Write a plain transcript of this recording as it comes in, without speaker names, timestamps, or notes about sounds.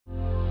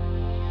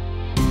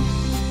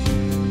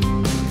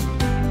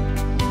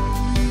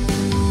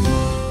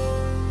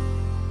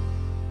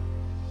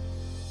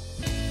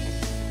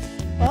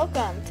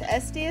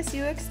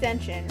CSU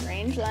Extension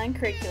Rangeland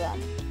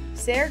Curriculum,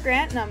 SARE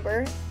Grant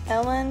Number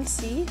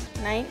LNC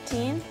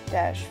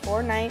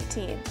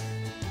 19-419.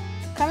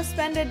 Come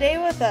spend a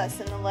day with us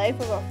in the life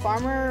of a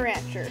farmer or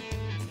rancher,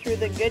 through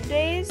the good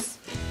days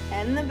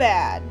and the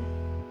bad.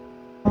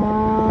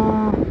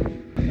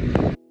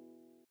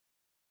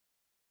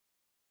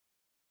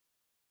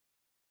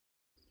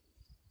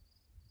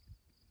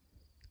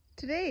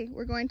 Today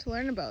we're going to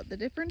learn about the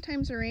different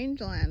types of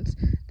rangelands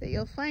that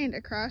you'll find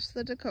across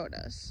the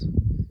Dakotas.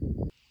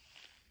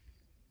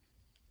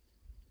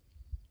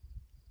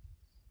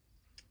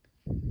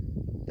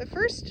 The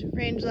first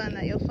rangeland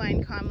that you'll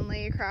find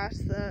commonly across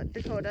the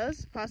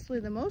Dakotas, possibly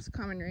the most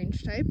common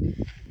range type,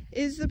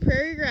 is the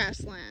prairie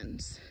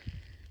grasslands.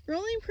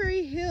 Rolling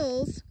prairie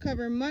hills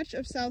cover much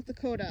of South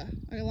Dakota,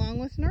 along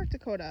with North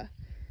Dakota.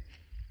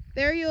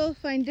 There you'll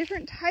find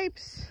different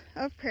types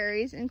of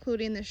prairies,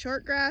 including the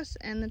shortgrass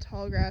and the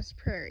tallgrass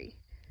prairie.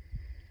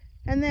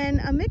 And then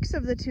a mix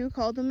of the two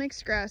called the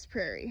mixed grass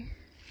prairie.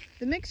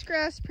 The mixed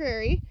grass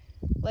prairie,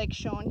 like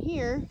shown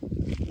here,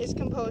 is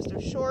composed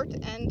of short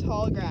and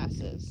tall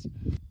grasses.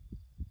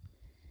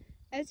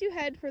 As you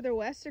head further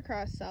west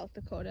across South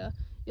Dakota,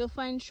 you'll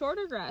find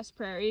shorter grass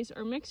prairies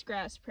or mixed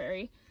grass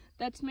prairie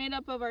that's made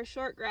up of our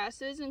short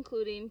grasses,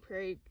 including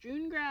prairie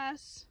June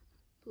grass,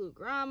 blue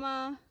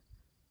grama,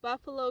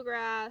 buffalo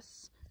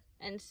grass,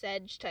 and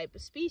sedge type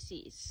of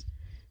species.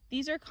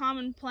 These are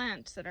common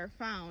plants that are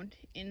found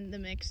in the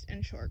mixed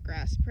and short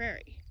grass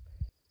prairie.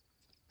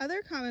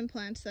 Other common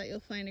plants that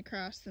you'll find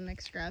across the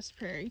mixed grass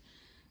prairie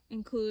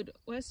include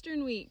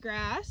western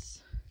wheatgrass,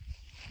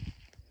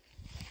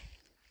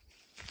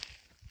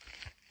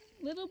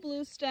 little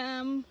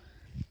bluestem,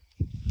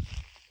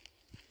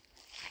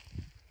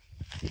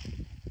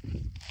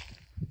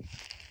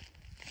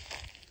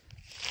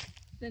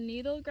 the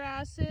needle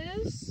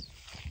grasses,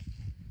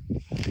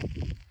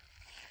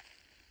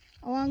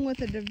 along with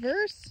a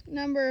diverse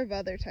number of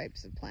other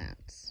types of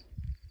plants.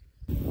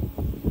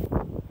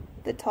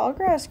 The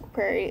tallgrass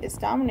prairie is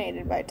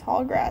dominated by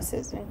tall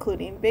grasses,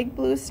 including big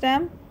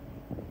bluestem,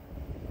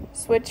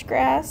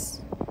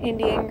 switchgrass,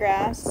 Indian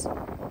grass,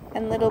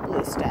 and little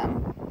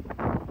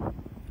bluestem,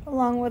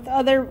 along with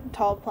other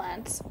tall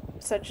plants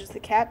such as the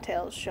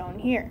cattails shown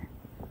here.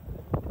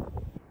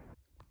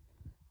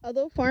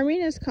 Although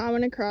farming is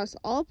common across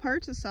all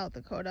parts of South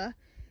Dakota,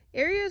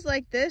 areas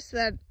like this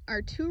that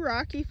are too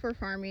rocky for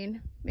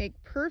farming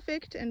make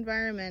perfect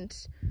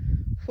environments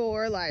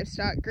for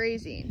livestock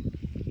grazing.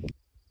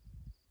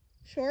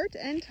 Short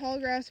and tall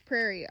grass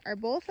prairie are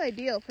both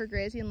ideal for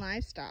grazing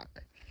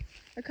livestock.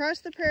 Across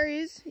the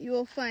prairies, you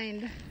will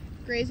find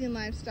grazing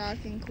livestock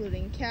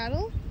including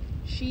cattle,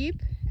 sheep,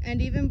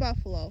 and even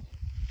buffalo.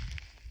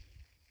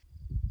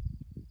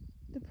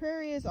 The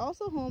prairie is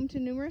also home to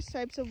numerous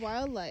types of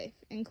wildlife,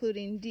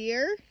 including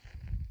deer,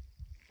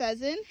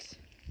 pheasant,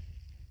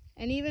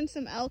 and even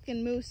some elk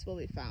and moose will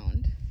be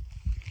found.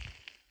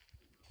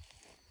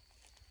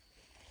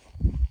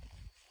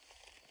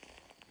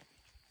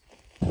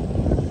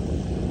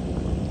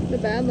 The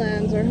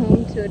badlands are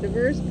home to a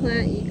diverse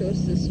plant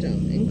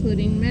ecosystem,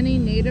 including many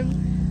native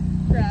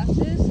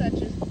grasses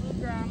such as blue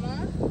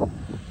grama,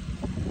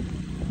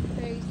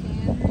 prairie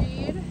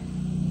sandreed,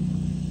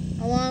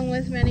 along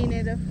with many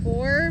native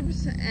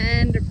forbs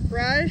and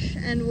brush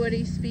and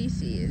woody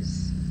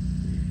species.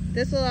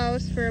 This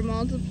allows for a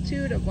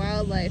multitude of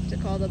wildlife to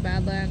call the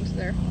badlands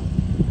their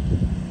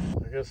home.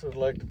 I guess I'd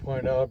like to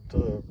point out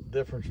the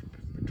difference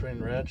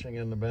between ranching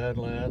in the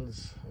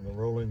badlands and the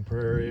rolling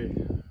prairie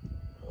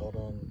out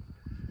on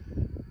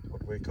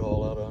what we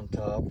call out on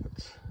top.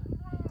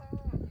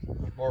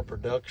 There's more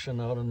production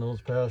out in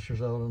those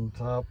pastures out on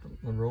top than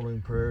the rolling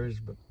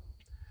prairies, but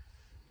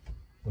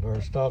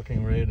our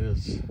stocking rate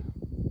is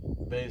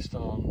based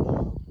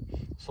on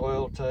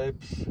soil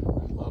types.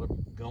 There's a lot of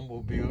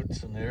gumbo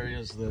buttes and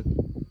areas that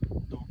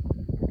don't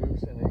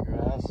produce any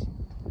grass.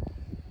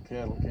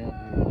 Cattle can't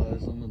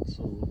utilize them, and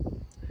so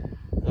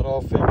that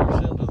all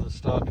figures into the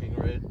stocking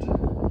rate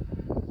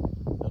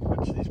at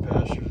which these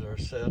pastures are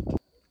set.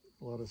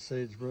 A lot of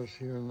sagebrush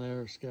here and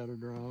there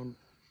scattered around.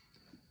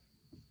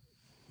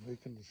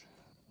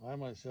 I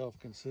myself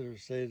consider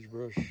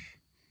sagebrush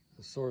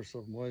a source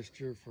of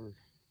moisture for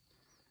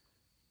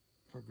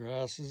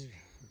grasses.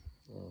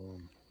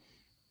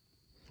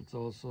 It's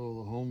also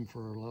the home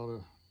for a lot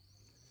of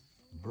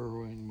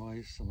burrowing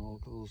mice and all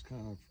those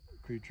kind of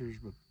creatures,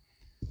 but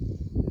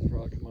these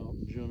Rocky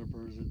Mountain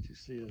junipers that you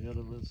see ahead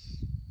of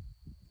us,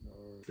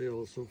 they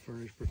also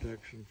furnish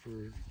protection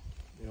for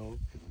elk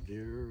and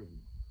deer and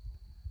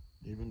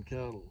even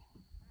cattle.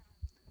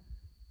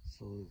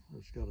 So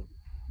there's got to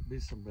be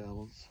some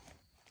balance.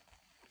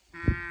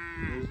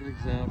 Here's an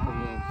example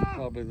of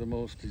probably the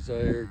most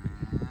desired,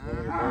 one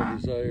of the more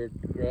desired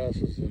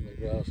grasses in the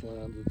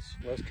grassland. It's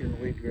western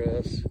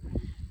wheatgrass.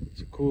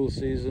 It's a cool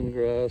season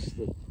grass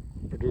that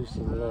produces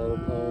a lot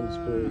of pounds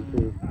per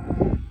acre.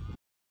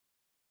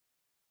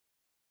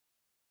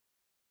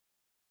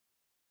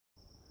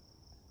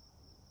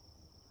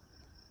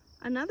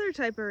 Another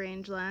type of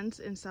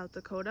rangelands in South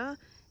Dakota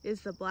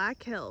is the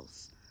Black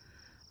Hills.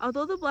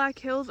 Although the Black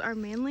Hills are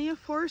mainly a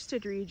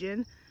forested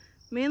region,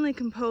 mainly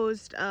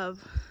composed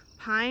of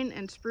pine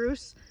and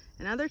spruce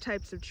and other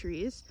types of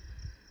trees,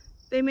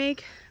 they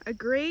make a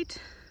great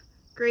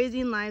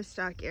grazing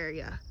livestock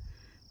area.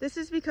 This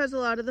is because a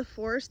lot of the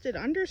forested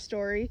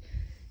understory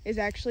is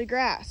actually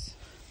grass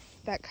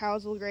that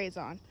cows will graze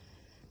on.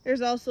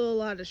 There's also a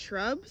lot of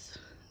shrubs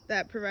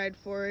that provide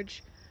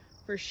forage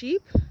for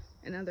sheep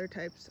and other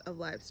types of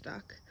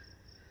livestock.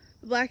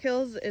 The Black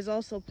Hills is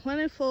also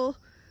plentiful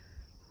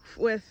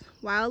with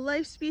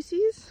wildlife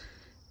species,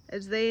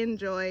 as they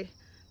enjoy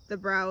the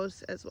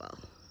browse as well.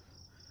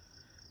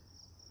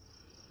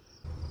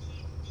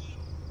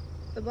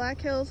 The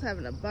Black Hills have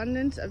an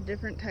abundance of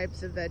different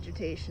types of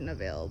vegetation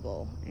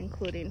available,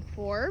 including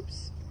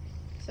forbs,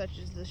 such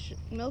as the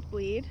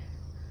milkweed,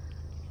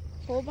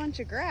 a whole bunch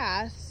of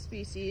grass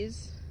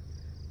species,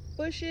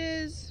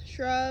 bushes,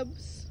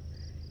 shrubs,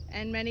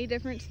 and many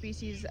different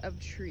species of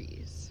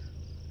trees.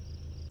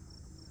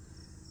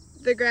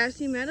 The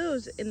grassy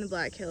meadows in the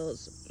Black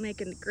Hills make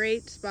a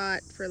great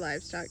spot for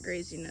livestock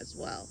grazing as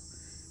well.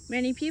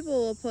 Many people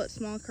will put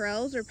small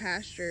corrals or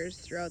pastures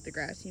throughout the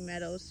grassy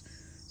meadows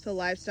so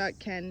livestock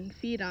can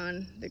feed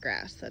on the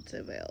grass that's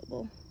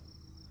available.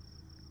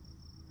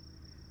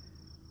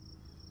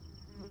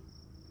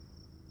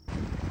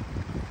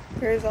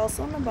 There is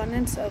also an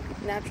abundance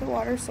of natural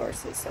water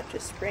sources such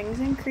as springs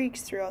and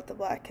creeks throughout the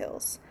Black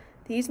Hills.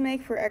 These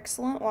make for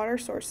excellent water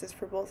sources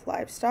for both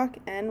livestock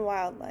and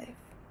wildlife.